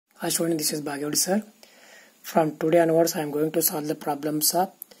Hi student, this is Bhagavad sir. From today onwards, I am going to solve the problems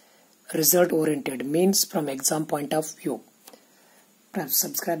of result oriented, means from exam point of view. Perhaps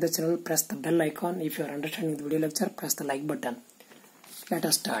subscribe the channel, press the bell icon. If you are understanding the video lecture, press the like button. Let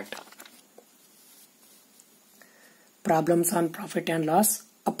us start. Problems on profit and loss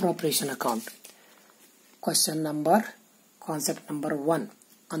appropriation account. Question number, concept number 1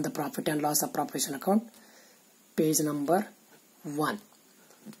 on the profit and loss appropriation account, page number 1.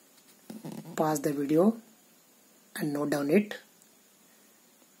 Pause the video and note down it.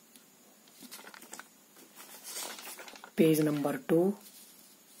 Page number 2.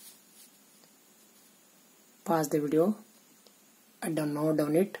 Pause the video and note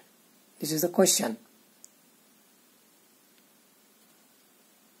down it. This is the question.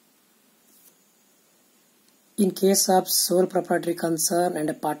 In case of sole proprietary concern and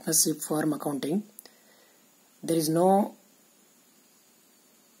a partnership firm accounting, there is no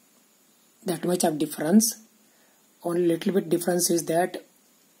that much of difference. Only little bit difference is that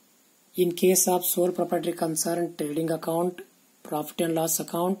in case of sole proprietary concern, trading account, profit and loss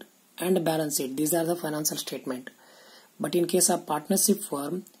account and balance sheet, these are the financial statement. But in case of partnership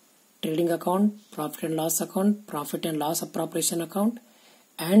firm, trading account, profit and loss account, profit and loss appropriation account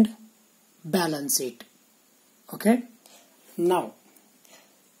and balance sheet. Okay, now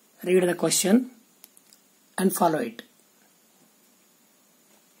read the question and follow it.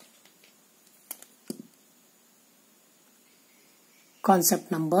 Concept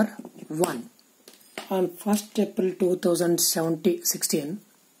number 1. On 1st April 2016,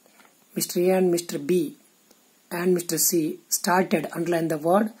 Mr. A and Mr. B and Mr. C started, underline the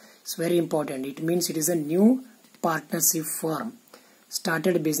word, it's very important. It means it is a new partnership firm.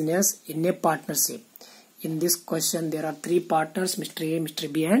 Started business in a partnership. In this question, there are 3 partners, Mr. A,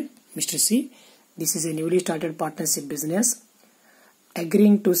 Mr. B and Mr. C. This is a newly started partnership business.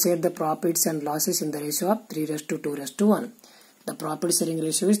 Agreeing to share the profits and losses in the ratio of 3:2:1. The profit sharing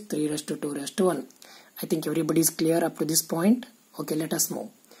ratio is 3:2:1. I think everybody is clear up to this point. Okay, let us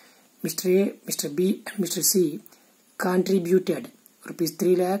move. Mr. A, Mr. B and Mr. C contributed rupees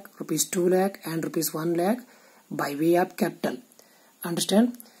 3 lakh, rupees 2 lakh and rupees 1 lakh by way of capital.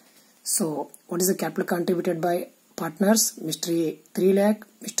 Understand? So, what is the capital contributed by partners? Mr. A 3 lakh,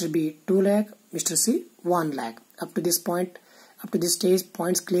 Mr. B 2 lakh, Mr. C 1 lakh. Up to this point, up to this stage,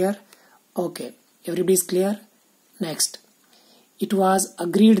 points clear? Okay, everybody is clear? Next. It was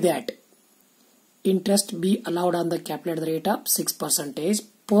agreed that interest be allowed on the capital at the rate of 6%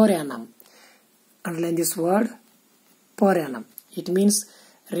 per annum. Underline this word, per annum. It means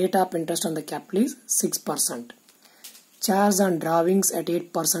rate of interest on the capital is 6%. Charge on drawings at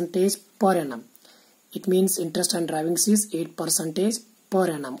 8% per annum. It means interest on drawings is 8% per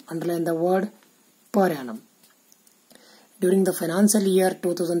annum. Underline the word, per annum. During the financial year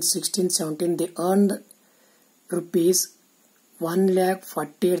 2016-17, they earned rupees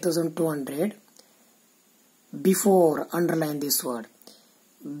 1,48,200 before, underline this word,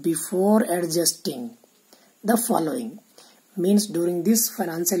 before adjusting the following. Means during this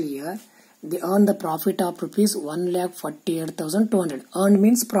financial year, they earned the profit of rupees 1,48,200. Earned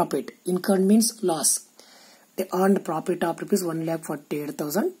means profit, incurred means loss. They earned profit of rupees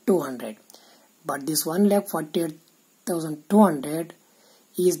 1,48,200. But this 1,48,200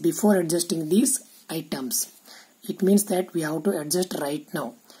 is before adjusting these items. It means that we have to adjust right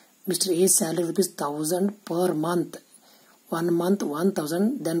now. Mr. A's salary rupees 1,000 per month. 1 month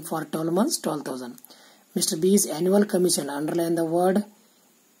 1,000, then for 12 months 12,000. Mr. B's annual commission, underline the word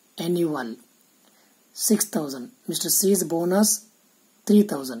annual, 6,000. Mr. C's bonus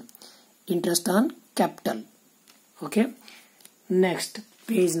 3,000. Interest on capital. Okay. Next,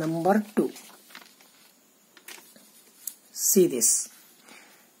 page number 2. See this.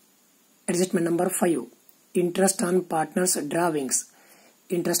 Adjustment number 5. Interest on partners drawings.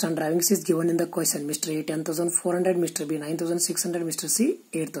 Interest on drawings is given in the question. Mr. A 10,400, Mr. B 9,600, Mr. C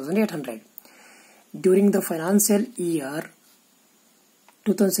 8,800. During the financial year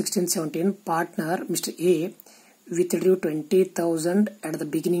 2016-17, partner Mr. A withdrew 20,000 at the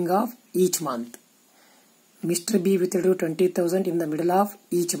beginning of each month. Mr. B withdrew 20,000 in the middle of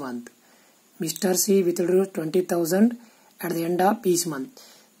each month. Mr. C withdrew 20,000 at the end of each month.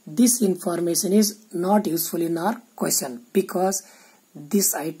 This information is not useful in our question because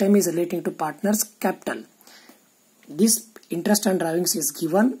this item is relating to partners' capital. This interest on drawings is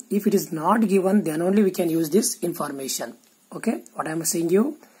given. If it is not given, then only we can use this information. Okay, what I am saying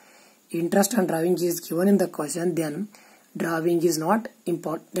you, interest on drawing is given in the question, then drawing is not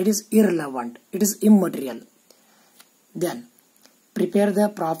important, that is irrelevant, it is immaterial. Then prepare the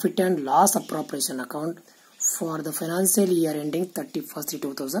profit and loss appropriation account for the financial year ending 31st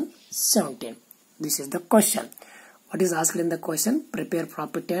 2017. This is the question. What is asked in the question? Prepare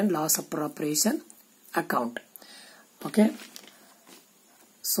profit and loss appropriation account. Okay.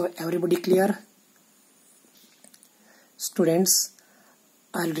 So everybody clear? Students,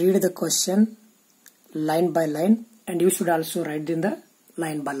 I'll read the question line by line and you should also write in the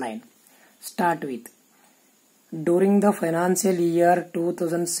line by line. Start with, during the financial year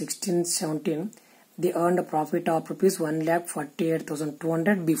 2016-17, they earned a profit of rupees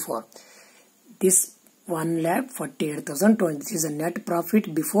 1,48,200 before. This 1,48,200, this is a net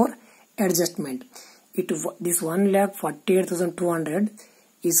profit before adjustment. This 1,48,200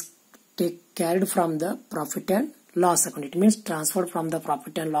 is carried from the profit and loss account. It means transferred from the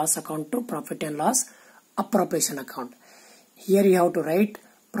profit and loss account to profit and loss appropriation account. Here you have to write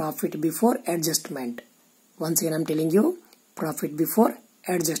profit before adjustment. Once again I am telling you, profit before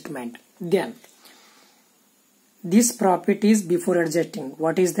adjustment. Then this profit is before adjusting.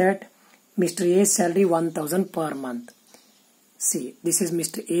 What is that? Mr. A's salary 1,000 per month. See, this is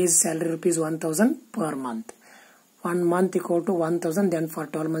Mr. A's salary rupees 1,000 per month. 1 month equal to 1,000, then for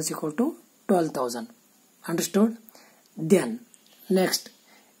 12 months equal to 12,000. Understood? Then next,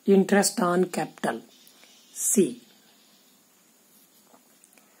 interest on capital. C.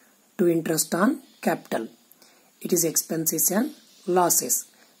 To interest on capital. It is expenses and losses.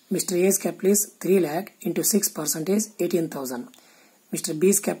 Mr. A's capital is 3 lakh into 6% is 18,000. Mr.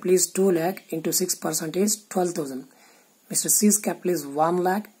 B's capital is 2 lakh into 6% is 12,000. Mr. C's capital is 1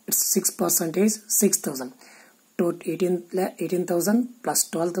 lakh, its 6% is 6,000. Total 18,000 plus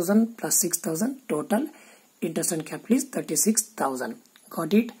 12,000 plus 6,000, total interest on capital is 36,000.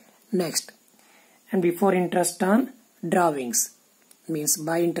 Got it? Next. And before interest on drawings, means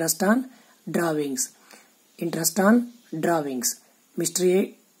by interest on drawings. Interest on drawings. Mr.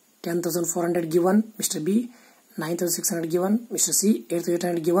 A 10,400 given, Mr. B 9,600 given, Mr. C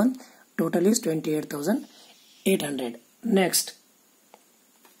 8,800 given, total is 28,800. Next,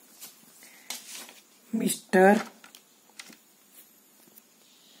 Mr.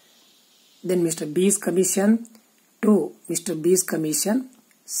 B's commission to Mr. B's commission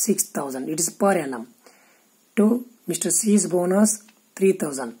 6,000. It is per annum. To Mr. C's bonus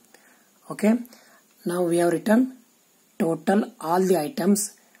 3,000. Okay. Now we have written total all the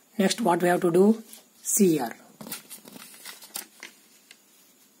items. Next, what we have to do? See here.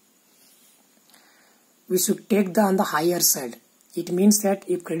 We should take on the higher side. It means that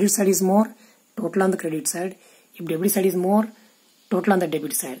if credit side is more, total on the credit side. If debit side is more, total on the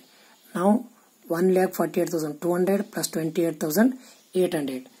debit side. Now 1,48,200 plus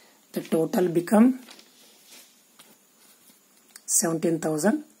 28,800. The total become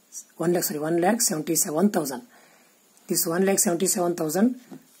 17,000. 1,77,000. This 1,77,000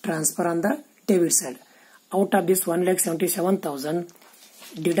 transfer on the debit side. Out of this 1,77,000,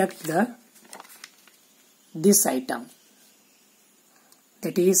 deduct this item.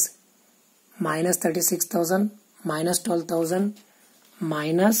 That is minus 36,000, minus 12,000,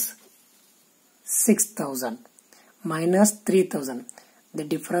 minus 6,000, minus 3,000. The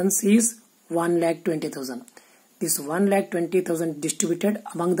difference is 1,20,000. This 1,20,000 distributed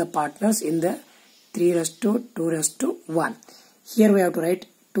among the partners in the 3:2:1. Here we have to write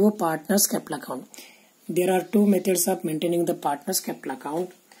 2 partners capital account. There are 2 methods of maintaining the partners capital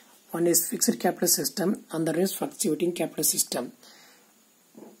account. One is fixed capital system, another is fluctuating capital system.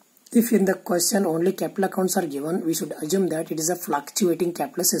 If in the question only capital accounts are given, we should assume that it is a fluctuating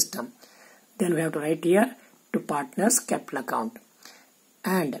capital system. Then we have to write here 2 partners capital account.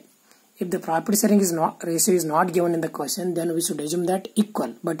 And if the profit sharing ratio is not given in the question, then we should assume that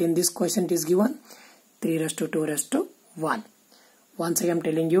equal. But in this question it is given 3:2:1. Once again I am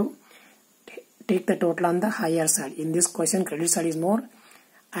telling you, take the total on the higher side. In this question credit side is more.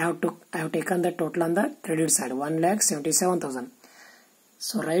 I have taken the total on the credit side, 1,77,000.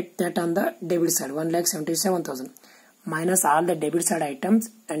 So write that on the debit side, 1,77,000. Minus all the debit side items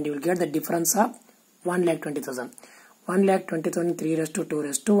and you will get the difference of 1,20,000. 1,20,000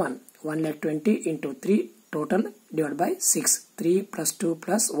 3:2:1. 1,20,000 into 3 total divided by 6. 3 plus 2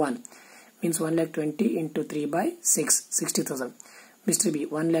 plus 1 means 1,20,000 into 3 by 6, 60,000. Mr. B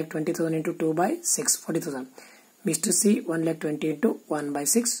 1,20,000 into 2 by 6, 40,000. Mr. C 1,20,000 into 1 by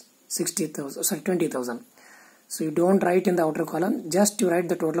 6, 60,000. Sorry, 20,000. So you don't write in the outer column, just you write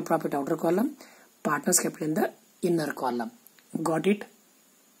the total profit outer column, partners capital in the inner column. Got it?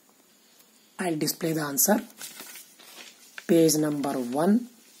 I'll display the answer. Page number 1.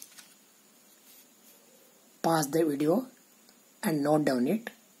 Pause the video and note down it.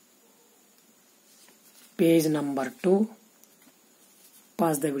 Page number 2.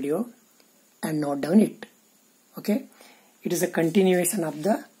 Pause the video and note down it. Okay, it is a continuation of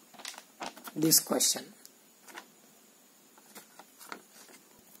this question.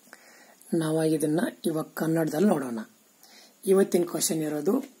 ನಾವಾಗಿ ಇದನ್ನ ಇವಾಗ ಕನ್ನಡದಲ್ಲಿ ನೋಡೋಣ. ಇವತ್ತಿನ question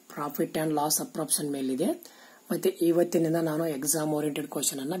ಇರೋದು profit and loss ಅಪ್ರಾಪ್ಷನ್ ಮೇಲಿದೆ. ಮತ್ತೆ ಇವತ್ತಿನಿಂದ ನಾನು ಎಕ್ಸಾಮ್ ಓರಿಯೆಂಟೆಡ್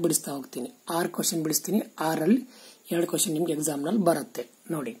ಕ್ವಶನ್ ಅನ್ನ ಬಿಡಿಸ್ತಾ ಹೋಗ್ತೀನಿ. 6 ಕ್ವಶನ್ ಬಿಡಿಸ್ತೀನಿ. 6ರಲ್ಲಿ 2 ಕ್ವಶನ್ ನಿಮ್ಗೆ ಎಕ್ಸಾಮ್ ನಲ್ಲಿ ಬರುತ್ತೆ.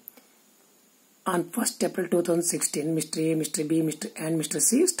 ನೋಡಿ, on 1st April 2016 mister A, mister B, and Mr. C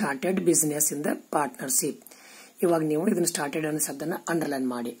started business in the partnership. ಇವಾಗ ನೀವು ಇದನ್ನ ಸ್ಟಾರ್ಟೆಡ್ ಅನ್ನೋ ಶಬ್ದನ ಅಂಡರ್ಲೈನ್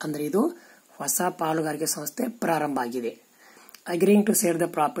ಮಾಡಿ. ಅಂದ್ರೆ ಇದು ಹೊಸ ಪಾಲುಗಾರಿಕೆ ಸಂಸ್ಥೆ ಪ್ರಾರಂಭ ಆಗಿದೆ. Agreeing to share the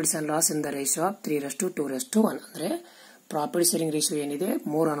profits and loss in the ratio of 3:2:1. ಅಂದ್ರೆ ಪ್ರಾಫಿಟ್ ಶೇರಿಂಗ್ ರೇಷಿಯೋ ಏನಿದೆ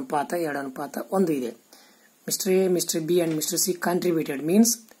 3:2:1 ಇದೆ. Mister A, mister B and mister C contributed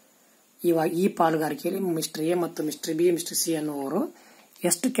means ಇವಾಗ ಈ ಪಾಲುಗಾರಿಕೆಯಲ್ಲಿ ಮಿಸ್ಟರ್ ಎ ಮತ್ತು ಮಿಸ್ಟರ್ ಬಿ, ಮಿಸ್ಟರ್ ಸಿ ಅನ್ನುವರು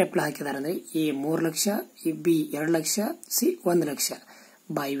ಎಷ್ಟು ಕ್ಯಾಪಿಟಲ್ ಹಾಕಿದ್ದಾರೆ ಅಂದ್ರೆ A 3 lakh, B 2 lakh, C 1 lakh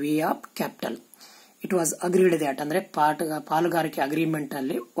by way of capital. It was agreed that ಅಂದ್ರೆ ಪಾಲುಗಾರಿಕೆ ಅಗ್ರಿಮೆಂಟ್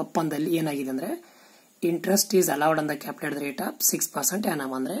ಅಲ್ಲಿ ಒಪ್ಪಂದದಲ್ಲಿ ಏನಾಗಿದೆ ಅಂದ್ರೆ interest is allowed on the capital rate of 6%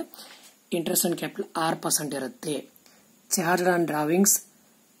 annum. ಅಂದ್ರೆ ಇಂಟ್ರೆಸ್ಟ್ ಆನ್ ಕ್ಯಾಪಿಟಲ್ 6% ಇರುತ್ತೆ. Charge on ಡ್ರಾವಿಂಗ್ಸ್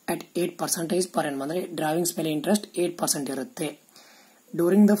at 8% per annum. ಅಂದ್ರೆ ಡ್ರಾವಿಂಗ್ಸ್ ಮೇಲೆ ಇಂಟ್ರೆಸ್ಟ್ 8% ಇರುತ್ತೆ.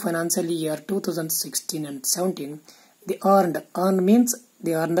 During the financial year 2016 and 17 the earn means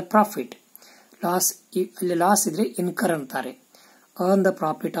they earn the profit. ಅಲ್ಲಿ ಲಾಸ್ ಇದ್ರೆ incur ಅಂತಾರೆ. earn the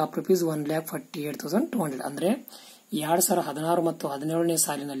profit of rupees 1,48,200. ಅಂದ್ರೆ 2016 ಮತ್ತು 17ನೇ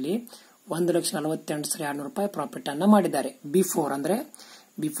ಸಾಲಿನಲ್ಲಿ 1,48,200 ರೂಪಾಯಿ ಪ್ರಾಫಿಟ್ ಅನ್ನ ಮಾಡಿದ್ದಾರೆ. ಬಿಫೋರ್ ಅಂದ್ರೆ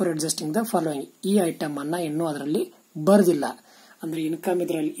ಬಿಫೋರ್ ಅಡ್ಜಸ್ಟಿಂಗ್ ದ ಫಾಲೋಯಿಂಗ್. ಈ ಐಟಮ್ ಅನ್ನ ಇನ್ನೂ ಅದರಲ್ಲಿ ಬರೆದಿಲ್ಲ. ಅಂದ್ರೆ ಇನ್ಕಮ್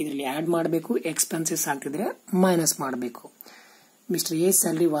ಇದರಲ್ಲಿ ಆಡ್ ಮಾಡಬೇಕು, ಎಕ್ಸ್ಪೆನ್ಸಸ್ ಆಗ್ತಿದ್ರೆ ಮೈನಸ್ ಮಾಡಬೇಕು. Mister A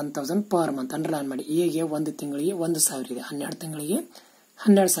salary 1,000 per month. Underline ಮಾಡಿ. ಎಗೆ 1 ತಿಂಗಳಿಗೆ 1,000 ಇದೆ, 12 ತಿಂಗಳಿಗೆ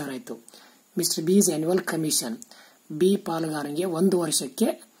 12,000 ಆಯ್ತು. Mister B is annual commission. B ಪಾಲುಗಾರನಿಗೆ 1 ವರ್ಷಕ್ಕೆ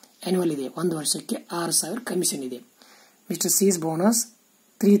ಆನ್ಯುವಲ್ ಇದೆ, 1 ವರ್ಷಕ್ಕೆ 6,000 ಕಮಿಷನ್ ಇದೆ. Mister C is bonus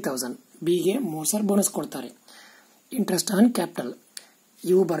 3,000. ಬಿಗೆ 3,000 ಬೋನಸ್ ಕೊಡ್ತಾರೆ. ಇಂಟ್ರೆಸ್ಟ್ ಆನ್ ಕ್ಯಾಪಿಟಲ್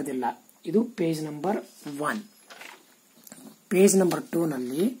ಇವು ಬರೆದಿಲ್ಲ. ಇದು ಪೇಜ್ ನಂಬರ್ 1. ಪೇಜ್ ನಂಬರ್ 2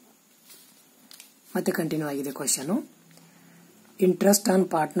 ನಲ್ಲಿ ಮತ್ತೆ ಕಂಟಿನ್ಯೂ ಆಗಿದೆ ಕ್ವಶನ್. ಇಂಟ್ರೆಸ್ಟ್ ಆನ್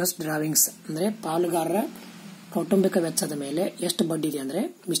ಪಾರ್ಟ್ನರ್ಸ್ ಡ್ರಾವಿಂಗ್ಸ್ ಅಂದ್ರೆ ಪಾಲುಗಾರರ ಕೌಟುಂಬಿಕ ವೆಚ್ಚದ ಮೇಲೆ ಎಷ್ಟು ಬಡ್ಡಿ ಇದೆ ಅಂದ್ರೆ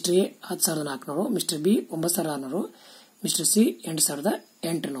mister A 10,400, mister B 9,600, mister C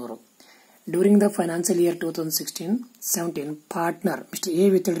 8,800. During the financial year 2016-17 partner mister A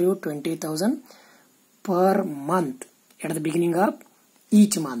withdrew 20,000 per month at the beginning of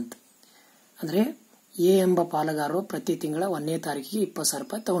each month. ಅಂದ್ರೆ ಎ ಎಂಬ ಪಾಲುಗಾರರು ಪ್ರತಿ ತಿಂಗಳ 1ನೇ ತಾರೀಕಿಗೆ 20,000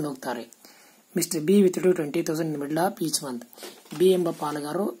 ರೂಪಾಯಿ ತಗೊಂಡು ಹೋಗ್ತಾರೆ. Mister B withdrew 20,000 in the middle of each month. B ಎಂಬ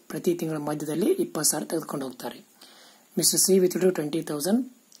ಪಾಲುಗಾರರು ಪ್ರತಿ ತಿಂಗಳ ಮಧ್ಯದಲ್ಲಿ 20,000 ತೆಗೆದುಕೊಂಡು ಹೋಗ್ತಾರೆ. Mister C withdrew 20,000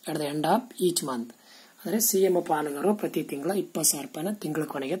 at the end of each month. ಅಂದ್ರೆ ಸಿ ಎಂಬ ಪಾಲುಗಾರರು ಪ್ರತಿ ತಿಂಗಳ 20,000 ರೂಪಾಯಿನ ತಿಂಗಳ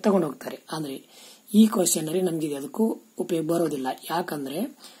ಕೊನೆಗೆ ತಗೊಂಡು ಹೋಗ್ತಾರೆ. ಅಂದ್ರೆ ಈ ಕ್ವಶನ್ ಅಲ್ಲಿ ನಮ್ಗೆ ಅದಕ್ಕೂ ಉಪಯೋಗ ಬರೋದಿಲ್ಲ. ಯಾಕಂದ್ರೆ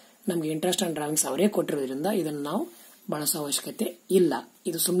ನಮ್ಗೆ ಇಂಟ್ರೆಸ್ಟ್ ಆನ್ ಡ್ರಾವಿಂಗ್ಸ್ ಅವರೇ ಕೊಟ್ಟಿರೋದ್ರಿಂದ ಇದನ್ನು ನಾವು ಬಳಸೋ ಅವಶ್ಯಕತೆ ಇಲ್ಲ.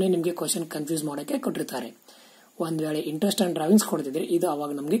 ಇದು ಸುಮ್ಮನೆ ನಿಮ್ಗೆ ಕ್ವಶನ್ ಕನ್ಫ್ಯೂಸ್ ಮಾಡೋಕೆ ಕೊಟ್ಟಿರ್ತಾರೆ. ಒಂದ್ ವೇಳೆ ಇಂಟ್ರೆಸ್ಟ್ ಆನ್ ಡ್ರಾವಿಂಗ್ಸ್ ಕೊಡ್ತಿದ್ರೆ ಇದು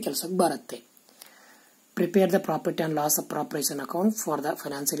ಅವಾಗ ನಮ್ಗೆ ಕೆಲಸಕ್ಕೆ ಬರುತ್ತೆ. Prepare the profit and loss appropriation account for the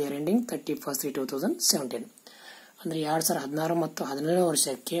financial year ending 31/3/2017. ಅಂದ್ರೆ 2016 ಮತ್ತು 17ನೇ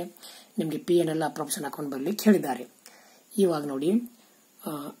ವರ್ಷಕ್ಕೆ ನಿಮಗೆ P&L ಅಪ್ರಾಪ್ರಿಯೇಷನ್ ಅಕೌಂಟ್ ಬರ್ಲಿಕ್ಕೆ ಹೇಳಿದ್ದಾರೆ. ಇವಾಗ ನೋಡಿ,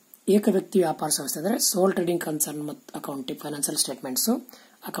 ಏಕ ವ್ಯಕ್ತಿ ವ್ಯಾಪಾರ ಸಂಸ್ಥೆ ಅಂದ್ರೆ ಸೋಲ್ ಟ್ರೇಡಿಂಗ್ ಕನ್ಸರ್ನ್ ಮತ್ತು ಅಕೌಂಟಿಂಗ್ ಫೈನಾನ್ಷಿಯಲ್ ಸ್ಟೇಟ್ಮೆಂಟ್ಸ್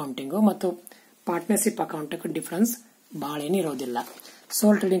ಅಕೌಂಟಿಂಗ್ ಮತ್ತು ಪಾರ್ಟ್ನರ್ಶಿಪ್ ಅಕೌಂಟ್ ಡಿಫರೆನ್ಸ್ ಬಹಳ ಏನಿರೋದಿಲ್ಲ.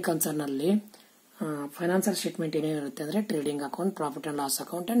 ಸೋಲ್ ಟ್ರೇಡಿಂಗ್ ಕನ್ಸರ್ನ್ ಅಲ್ಲಿ ಫೈನಾನ್ಷಿಯಲ್ ಸ್ಟೇಟ್ಮೆಂಟ್ ಏನೇನಿರುತ್ತೆ ಅಂದ್ರೆ trading account, profit and loss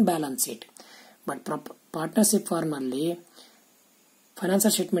account and balance sheet. But partnership firm ಅಲ್ಲಿ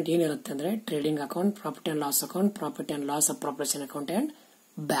ಫೈನಾನ್ಷಿಯಲ್ ಸ್ಟೇಟ್ಮೆಂಟ್ ಏನಿರುತ್ತೆ ಅಂದ್ರೆ trading account, profit and loss account, profit and loss appropriation account and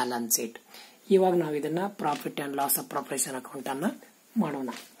balance sheet. ಇವಾಗ ನಾವು ಇದನ್ನ profit and loss appropriation account ಅನ್ನ ಮಾಡೋಣ.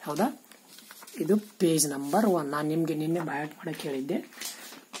 ಹೌದಾ? ಇದು ಪೇಜ್ ನಂಬರ್ 1. ನಾನು ನಿಮ್ಗೆ ನಿನ್ನೆ ಬಯಾಟ್ ಮಾಡಕ್ಕೆ ಹೇಳಿದ್ದೆ.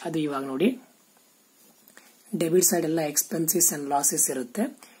 ಅದು ಇವಾಗ ನೋಡಿ, ಡೆಬಿಟ್ ಸೈಡ್ ಎಲ್ಲ ಎಕ್ಸ್ಪೆನ್ಸಸ್ ಅಂಡ್ ಲಾಸಸ್ ಇರುತ್ತೆ,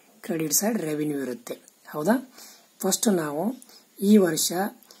 ಕ್ರೆಡಿಟ್ ಸೈಡ್ ರೆವಿನ್ಯೂ ಇರುತ್ತೆ. ಹೌದಾ? ಫಸ್ಟ್ ನಾವು ಈ ವರ್ಷ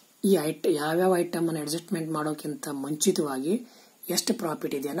ಈ ಯಾವ್ಯಾವ ಐಟಮ್ ಅನ್ನು ಅಡ್ಜಸ್ಟ್ಮೆಂಟ್ ಮಾಡೋಕ್ಕಿಂತ ಮುಂಚಿತವಾಗಿ ಎಷ್ಟು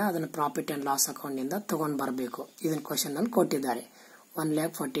ಪ್ರಾಫಿಟ್ ಇದೆಯಲ್ಲ ಅದನ್ನ ಪ್ರಾಫಿಟ್ ಅಂಡ್ ಲಾಸ್ ಅಕೌಂಟ್ ನಿಂದ ತಗೊಂಡ್ ಬರಬೇಕು. ಇದನ್ನ ಕ್ವಶನ್ ಅಲ್ಲಿ ಕೊಟ್ಟಿದ್ದಾರೆ.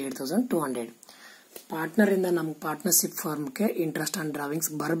 1,48,200. ಪಾರ್ಟ್ನರ್ ಇಂದ ನಮ್ಗೆ ಪಾರ್ಟ್ನರ್ಶಿಪ್ ಫಾರ್ಮ್ಗೆ ಇಂಟ್ರೆಸ್ಟ್ ಆನ್ ಡ್ರಾವಿಂಗ್ಸ್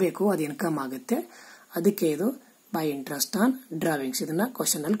ಬರಬೇಕು, ಅದು ಇನ್ಕಮ್ ಆಗುತ್ತೆ. ಅದಕ್ಕೆ ಇದು ಬೈ ಇಂಟ್ರೆಸ್ಟ್ ಆನ್ ಡ್ರಾವಿಂಗ್ಸ್. ಇದನ್ನ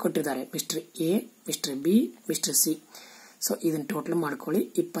ಕ್ವಶನ್ ಅಲ್ಲಿ ಕೊಟ್ಟಿದ್ದಾರೆ. Mister A, mister B, mister C. So ಇದನ್ನ ಟೋಟಲ್ ಮಾಡ್ಕೊಳ್ಳಿ,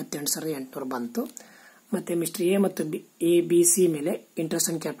 28,800 ಬಂತು. ಮತ್ತೆ ಮಿಸ್ಟರ್ ಎ ಮತ್ತು ಎ ಬಿ ಸಿ ಮೇಲೆ ಇಂಟ್ರೆಸ್ಟ್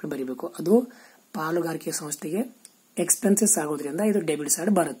ಆನ್ ಕ್ಯಾಪಿಟಲ್ ಬರೀಬೇಕು. ಅದು ಪಾಲುಗಾರಿಕೆ ಸಂಸ್ಥೆಗೆ ಎಕ್ಸ್ಪೆನ್ಸಸ್ ಆಗೋದ್ರಿಂದ ಇದು ಡೆಬಿಟ್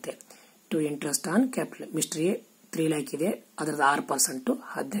ಸೈಡ್ ಬರುತ್ತೆ. To interest on capital mister A 3 lakh ಇದೆ, ಅದರದ್ದು 6%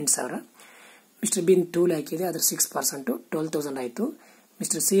 18,000. ಮಿಸ್ಟರ್ ಬಿ 2 lakh ಇದೆ, ಅದರ 6% 12,000 ಆಯಿತು.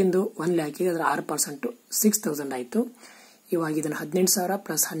 ಮಿಸ್ಟರ್ ಸಿ ಇಂದು 1 lakh ಇದೆ, ಅದರ 6% 6000 ಆಯಿತು. ಇವಾಗ ಇದನ್ನು 18,000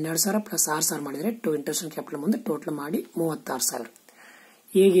 ಪ್ಲಸ್ 12,000 ಪ್ಲಸ್ 6,000 ಮಾಡಿದರೆ ಟು ಇಂಟ್ರೆಸ್ಟ್ ಕ್ಯಾಪಿಟಲ್ ಮುಂದೆ ಟೋಟಲ್ ಮಾಡಿ 36,000.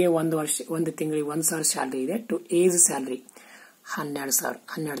 ಹೇಗೆ ಒಂದು ತಿಂಗಳಿಗೆ 1,000 ಸ್ಯಾಲರಿ ಇದೆ. ಟು ಏಜ್ ಸ್ಯಾಲರಿ 12,000,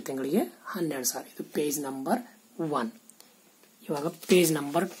 12 ತಿಂಗಳಿಗೆ 12,000. ಇದು ಪೇಜ್ ನಂಬರ್ 1. ಇವಾಗ ಪೇಜ್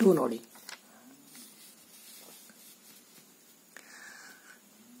ನಂಬರ್ 2 ನೋಡಿ.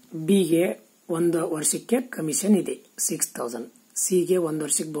 ಬಿಗೆ 1 ವರ್ಷಕ್ಕೆ ಕಮಿಷನ್ ಇದೆ 6,000. ಸಿಗೆ 1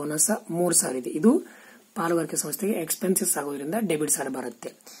 ವರ್ಷಕ್ಕೆ ಬೋನಸ್ 3,000 ಇದೆ. ಇದು ಪಾಲುಗಾರಿಕೆ ಸಂಸ್ಥೆಗೆ ಎಕ್ಸ್ಪೆನ್ಸಸ್ ಆಗೋದ್ರಿಂದ ಡೆಬಿಟ್ ಸೈಡ್ ಬರುತ್ತೆ.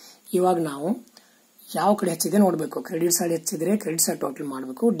 ಇವಾಗ ನಾವು ಯಾವ ಕಡೆ ಹೆಚ್ಚಿದೆ ನೋಡಬೇಕು. Credit side ಹೆಚ್ಚಿದ್ರೆ credit side total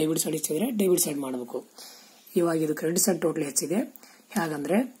ಮಾಡಬೇಕು, ಡೆಬಿಟ್ ಸೈಡ್ ಹೆಚ್ಚಿದ್ರೆ ಡೆಬಿಟ್ ಸೈಡ್ ಮಾಡಬೇಕು. ಇವಾಗ ಇದು ಕ್ರೆಡಿಟ್ ಸೈಡ್ ಟೋಟಲ್ ಹೆಚ್ಚಿದೆ.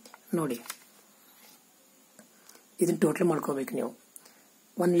 ಹೇಗಂದ್ರೆ ನೋಡಿ, ಇದನ್ನ ಟೋಟಲ್ ಮಾಡ್ಕೋಬೇಕು ನೀವು.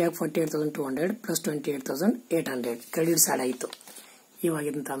 1,48,200 ಪ್ಲಸ್ 28,800 ಕ್ರೆಡಿಟ್ ಸೈಡ್ ಆಯಿತು. ಇವಾಗ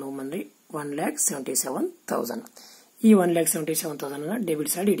ಇದನ್ನ ತಂದು 1,77,000. ಈ 1,77,000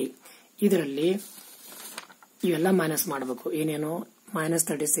 ಡೆಬಿಟ್ ಸೈಡ್ ಇಡಿ. ಇದರಲ್ಲಿ ಇವೆಲ್ಲ ಮೈನಸ್ ಮಾಡಬೇಕು. ಏನೇನು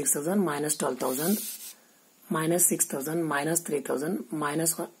 -36,000, -12,000, -6,000, -3,000,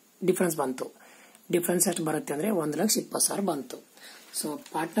 ಮೈನಸ್ ಡಿಫರೆನ್ಸ್ ಬಂತು. ಡಿಫರೆನ್ಸ್ ಎಷ್ಟು ಬರುತ್ತೆ ಅಂದ್ರೆ 1,20,000 ಬಂತು. ಸೊ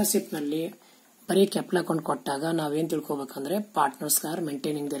ಪಾರ್ಟ್ನರ್ಶಿಪ್ ನಲ್ಲಿ ಬರೀ ಕ್ಯಾಪಿಟಲ್ ಅಕೌಂಟ್ ಕೊಟ್ಟಾಗ ನಾವೇನ್ ತಿಳ್ಕೊಬೇಕಂದ್ರೆ partners R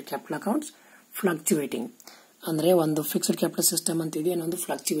maintaining there capital accounts ಫ್ಲಕ್ಚುವೇಟಿಂಗ್. ಅಂದ್ರೆ ಒಂದು ಫಿಕ್ಸ್ಡ್ ಕ್ಯಾಪಿಟಲ್ ಸಿಸ್ಟಮ್ ಅಂತಿದೆ, ಇನ್ನೊಂದು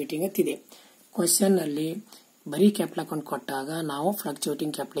ಫ್ಲಕ್ಚುವೇಟಿಂಗ್ ಅಂತಿದೆ. ಕ್ವಶನ್ ನಲ್ಲಿ ಬರೀ ಕ್ಯಾಪಿಟಲ್ ಅಕೌಂಟ್ ಕೊಟ್ಟಾಗ ನಾವು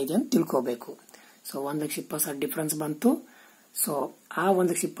ಫ್ಲಕ್ಚುವೇಟಿಂಗ್ ಕ್ಯಾಪಿಟಲ್ ಇದೆ ಅಂತ ತಿಳ್ಕೋಬೇಕು. ಸೊ 1,20,000 ಡಿಫರೆನ್ಸ್ ಬಂತು. ಸೊ ಆ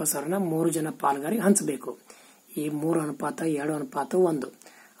 1,20,000 3 ಜನ ಪಾಲ್ಗಾರಿಗೆ ಹಂಚಬೇಕು. ಈ 3:2:1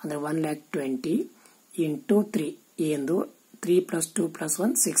 ಅಂದ್ರೆ 1,20,000 ಇಂಟು 3 ಎಂದು 3 + 2 +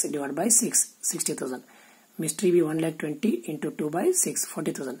 1 6 divide by 6 60,000. Mister B 1,20,000 into 2/6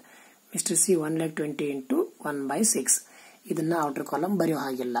 40,000. Mister C 1,20,000 into 1/6. ಇದನ್ನ ಔಟರ್ ಕಾಲಮ್ ಬರೆಯೋ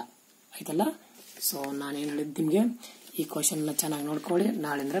ಹಾಗಿಲ್ಲ, ಆಯ್ತಲ್ಲ. ಸೊ ನಾನೇನು ಹೇಳಿದ್ದು ನಿಮಗೆ, ಈ ಕ್ವಶನ್ ಚೆನ್ನಾಗಿ ನೋಡ್ಕೊಳ್ಳಿ.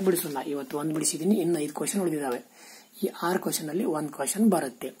 ನಾಳೆಂದ್ರೆ ಬಿಡಿಸೋಣ. ಇವತ್ತು 1 ಬಿಡಿಸಿದೀನಿ, ಇನ್ನು 5 ಕ್ವಶನ್ ಉಳಿದಿದ್ದಾವೆ. ಈ 6 ಕ್ವಶನ್ ಅಲ್ಲಿ 1 ಕ್ವಶನ್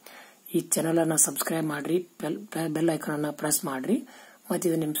ಬರುತ್ತೆ. ಈ ಚಾನಲ್ ಅನ್ನ ಸಬ್ಸ್ಕ್ರೈಬ್ ಮಾಡ್ರಿ, ಬೆಲ್ ಐಕಾನ್ ಅನ್ನ ಪ್ರೆಸ್ ಮಾಡ್ರಿ, ಮತ್ತೆ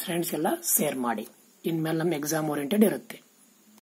ಇದು ನಿಮ್ಮ ಫ್ರೆಂಡ್ಸ್ ಎಲ್ಲ ಶೇರ್ ಮಾಡಿ. ಇನ್ಮೇಲೆ ನಮ್ಮ ಎಕ್ಸಾಮ್ ಓರಿಯೆಂಟೆಡ್ ಇರುತ್ತೆ.